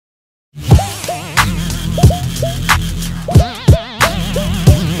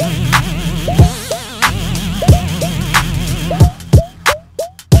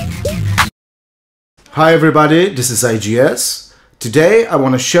Hi everybody, this is IGS. Today I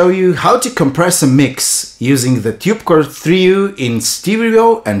want to show you how to compress a mix using the Tubecore 3U in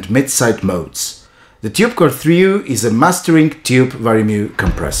stereo and mid-side modes. The Tubecore 3U is a mastering tube vari-mu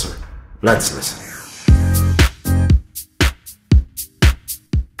compressor. Let's listen.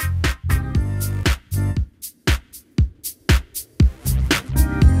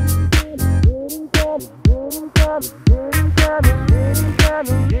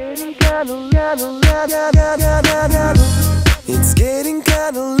 It's getting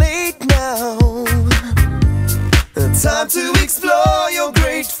kinda late now. Time to explore your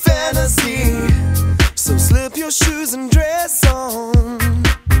great fantasy. So slip your shoes and dress on.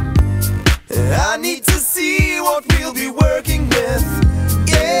 I need to see what we'll be working with.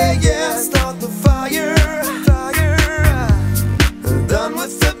 Yeah, yeah, start the fire. Done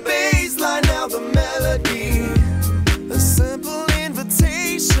with the bass line, now the melody. A simple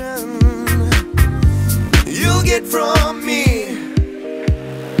invitation you'll get from me.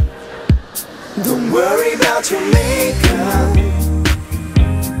 Don't worry about your makeup.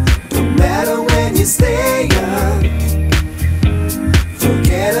 Don't matter when you stay up.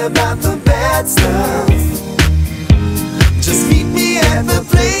 Forget about the bad stuff. Just meet me at the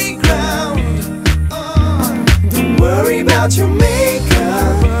playground. Don't worry about your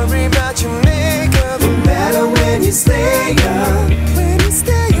makeup. Worry about your makeup. Don't matter when you stay up. When you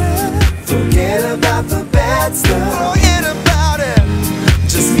stay up. Forget about the bad stuff. Forget about it.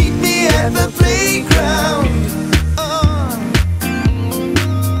 Just meet me at the playground.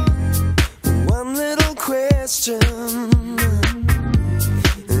 One little question.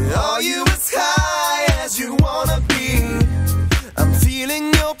 Are you as high as you wanna be? I'm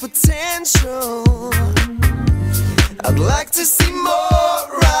feeling your potential. I'd like to see more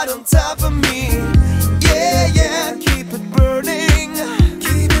right on top of me. Yeah, yeah, keep it burning.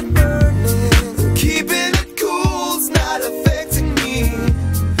 Keep it burning. Keeping it cool's not affecting me.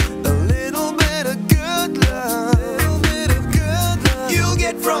 A little bit of good love. A little bit of good love you'll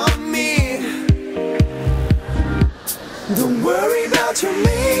get from me. Don't worry about your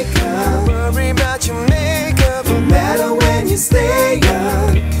makeup. Don't worry about your makeup. No matter when you stay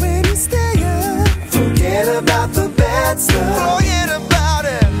up. When you stay up. Forget about the bad stuff. Forget about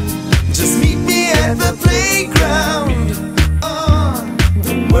it. Just meet me at the playground.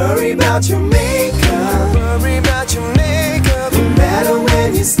 Don't worry about your makeup. Don't worry about your makeup. No matter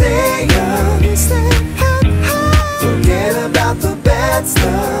when you stay up. You stay up. Forget about the bad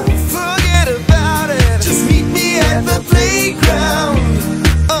stuff. Forget about it. Just meet me at the playground.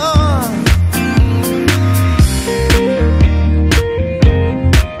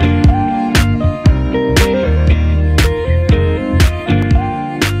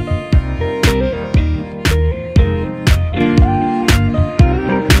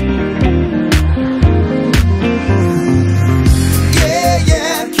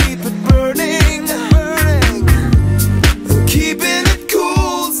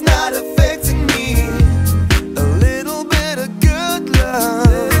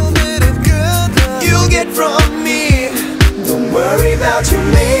 From me. Don't worry about your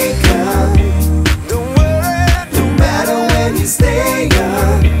makeup. Don't worry. No matter when you stay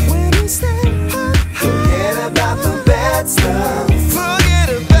up. When you stay up. Forget about the bad stuff. Forget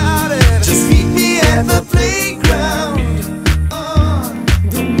about it. Just meet me at the playground.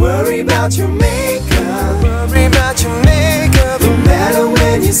 Don't worry about your makeup. Don't worry about your makeup. No matter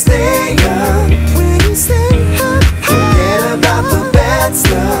when you stay up. When you stay up. Forget about the bad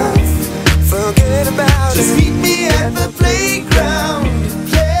stuff. Forget about it. Just meet me at the playground.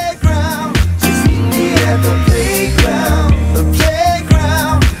 Playground. Just meet me at the playground. The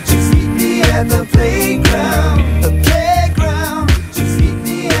playground. Just meet me at the playground. The playground. Just meet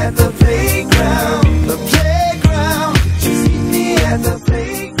me at the playground. The playground. Just meet me at the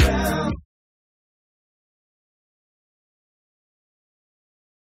playground.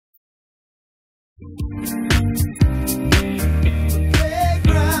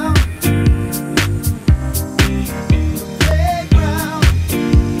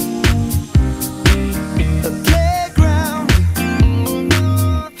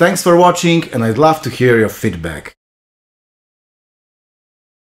 Thanks for watching and I'd love to hear your feedback.